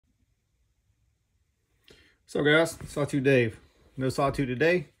So guys, Sawtooth Dave. No Sawtooth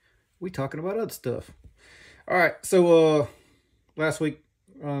today. We talking about other stuff. All right, so last week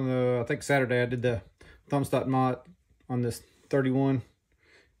on I think Saturday I did the thumb stop mod on this 31.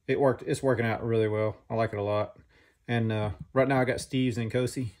 It worked. It's working out really well. I like it a lot. And right now I got Steve's and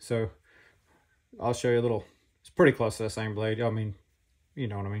Cosi, so I'll show you a little. It's pretty close to the same blade. I mean, you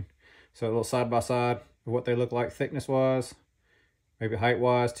know what I mean. So a little side by side of what they look like thickness wise, maybe height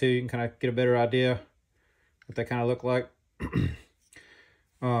wise too. You can kind of get a better idea what they kind of look like.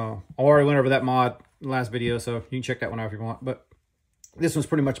 I already went over that mod in the last video, so you can check that one out if you want. But this one's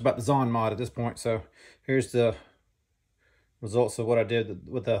pretty much about the Zaan mod at this point. So here's the results of what I did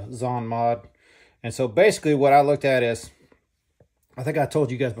with the Zaan mod. And so basically what I looked at is, I think I told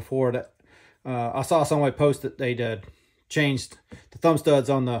you guys before that I saw somebody post that they'd changed the thumb studs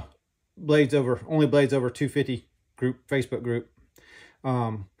on the blades over, only blades over 250 group, Facebook group.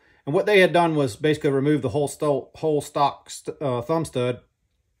 And what they had done was basically remove the whole stock thumb stud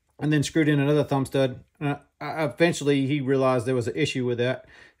and then screwed in another thumb stud. Eventually, he realized there was an issue with that,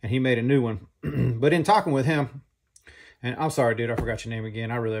 and he made a new one. But in talking with him, and I'm sorry, dude, I forgot your name again.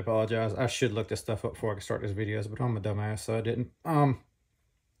 I really apologize. I should look this stuff up before I can start these videos, but I'm a dumbass, so I didn't.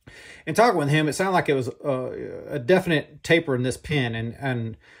 In talking with him, it sounded like it was a definite taper in this pin,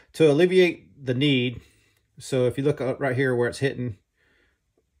 and to alleviate the need, so if you look right here where it's hitting,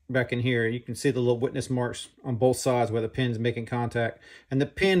 back in here, you can see the little witness marks on both sides where the pin's making contact. And the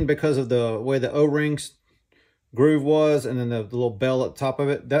pin, because of the way the O-rings groove was, and then the little bell at the top of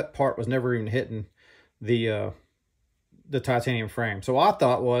it, that part was never even hitting the titanium frame. So I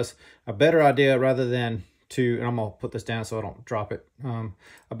thought was a better idea, rather than to, and I'm gonna put this down so I don't drop it.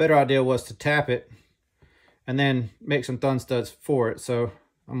 A better idea was to tap it and then make some thumb studs for it. So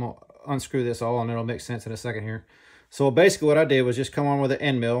I'm gonna unscrew this all and it'll make sense in a second here. So basically what I did was just come on with an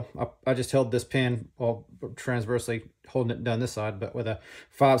end mill. I just held this pin, well, transversely holding it down this side, but with a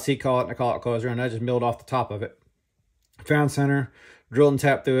 5C collet and a collet closer, and I just milled off the top of it. Found center, drilled and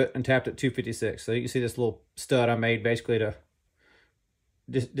tapped through it, and tapped at 256. So you can see this little stud I made basically to,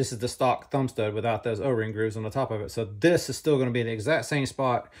 this is the stock thumb stud without those O-ring grooves on the top of it. So this is still going to be the exact same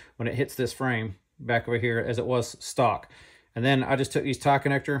spot when it hits this frame back over here as it was stock. And then I just took these tie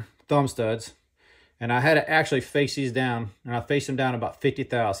connector thumb studs, and I had to actually face these down, and I faced them down about 50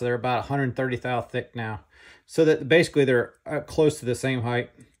 thou. So they're about 130 thou thick now. So that basically they're close to the same height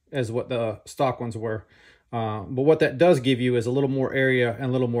as what the stock ones were. But what that does give you is a little more area and a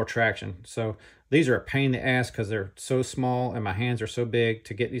little more traction. So these are a pain in the ass because they're so small and my hands are so big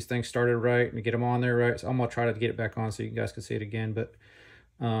to get these things started right and get them on there right. So I'm going to try to get it back on so you guys can see it again. But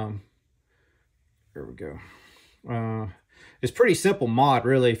there we go. It's pretty simple mod,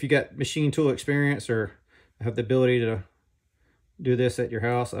 really. If you got machine tool experience or have the ability to do this at your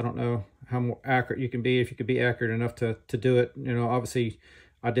house, I don't know how more accurate you can be, if you could be accurate enough to do it. You know, obviously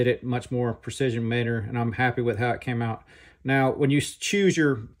I did it much more precision manner, and I'm happy with how it came out. Now, when you choose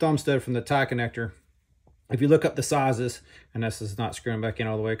your thumb stud from the tie connector, if you look up the sizes, and this is not screwing back in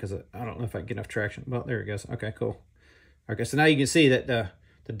all the way because I don't know if I can get enough traction. Well, there it goes. Okay, cool. Okay, so now you can see that the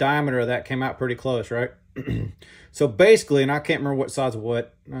diameter of that came out pretty close, right? So basically, and I can't remember what size of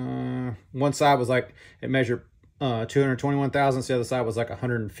what, one side was like, it measured 221 thousandths, the other side was like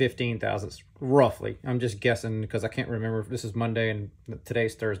 115 thousandths, roughly. I'm just guessing because I can't remember if this is Monday and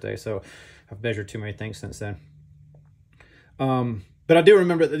today's Thursday, so I've measured too many things since then. But I do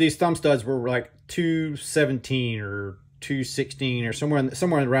remember that these thumb studs were like 217 or 216 or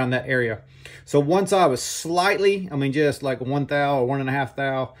somewhere around that area. So one side was slightly, I mean, just like 1 thou or 1.5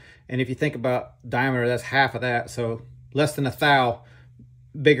 thou. And if you think about diameter, that's half of that. So less than 1 thou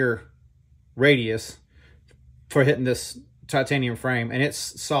bigger radius for hitting this titanium frame. And it's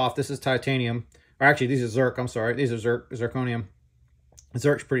soft. This is titanium. Or actually, these are Zirc. I'm sorry. These are zirconium.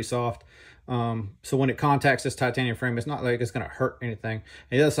 Zirc's pretty soft. So when it contacts this titanium frame, it's not like it's going to hurt anything.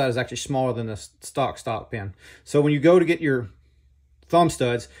 And the other side is actually smaller than the stock pin. So when you go to get your thumb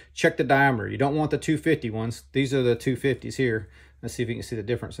studs, check the diameter. You don't want the 250 ones. These are the 250s here. Let's see if you can see the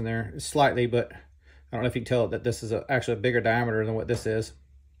difference in there. It's slightly, but I don't know if you can tell that this is actually a bigger diameter than what this is.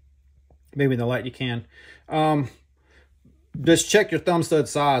 Maybe in the light you can. Just check your thumb stud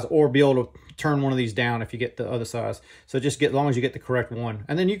size, or be able to turn one of these down if you get the other size. So just as long as you get the correct one.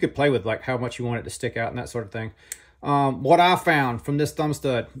 And then you could play with like how much you want it to stick out and that sort of thing. What I found from this thumb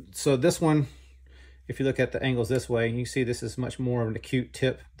stud, so this one, if you look at the angles this way, you can see this is much more of an acute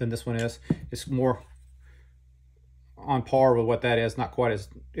tip than this one is. It's more on par with what that is. Not quite as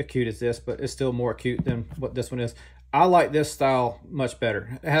acute as this, but it's still more acute than what this one is. I like this style much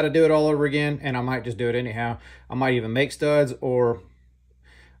better. I had to do it all over again, and I might just do it anyhow. I might even make studs, or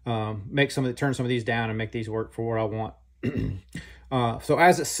turn some of these down and make these work for what I want. So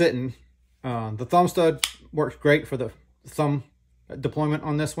as it's sitting, the thumb stud works great for the thumb deployment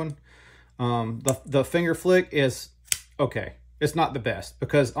on this one. The finger flick is okay. It's not the best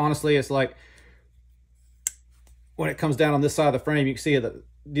because honestly, it's like when it comes down on this side of the frame, you can see that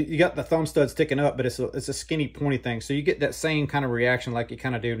you got the thumb stud sticking up, but it's a skinny, pointy thing. So you get that same kind of reaction like you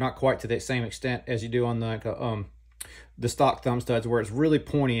kind of do, not quite to the same extent as you do on the stock thumb studs, where it's really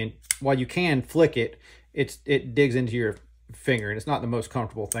pointy. And while you can flick it, it digs into your finger, and it's not the most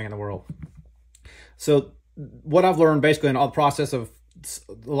comfortable thing in the world. So what I've learned basically in all the process of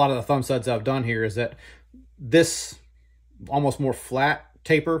a lot of the thumb studs I've done here is that this almost more flat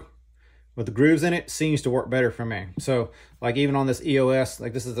taper with the grooves in it seems to work better for me. So like even on this EOS,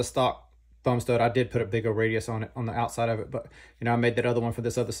 like this is the stock thumb stud. I did put a bigger radius on it on the outside of it, but you know, I made that other one for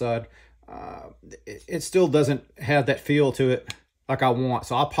this other side. It still doesn't have that feel to it like I want.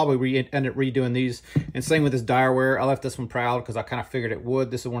 So I'll probably end up redoing these. And same with this Direware. I left this one proud because I kind of figured it would.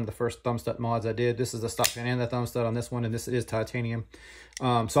 This is one of the first thumb stud mods I did. This is the stock and the thumb stud on this one, and this is titanium.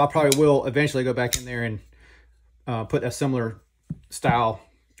 So I probably will eventually go back in there and put a similar style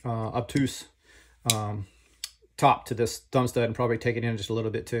obtuse top to this thumb stud and probably take it in just a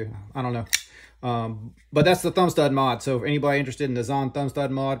little bit too. I don't know. But that's the thumb stud mod. So if anybody interested in the Zaan thumb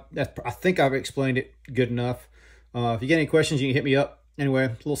stud mod, I think I've explained it good enough. If you get any questions, you can hit me up. Anyway, a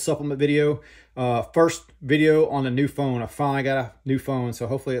little supplement video. First video on a new phone. I finally got a new phone, so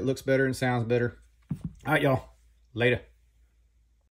hopefully it looks better and sounds better. All right, y'all. Later.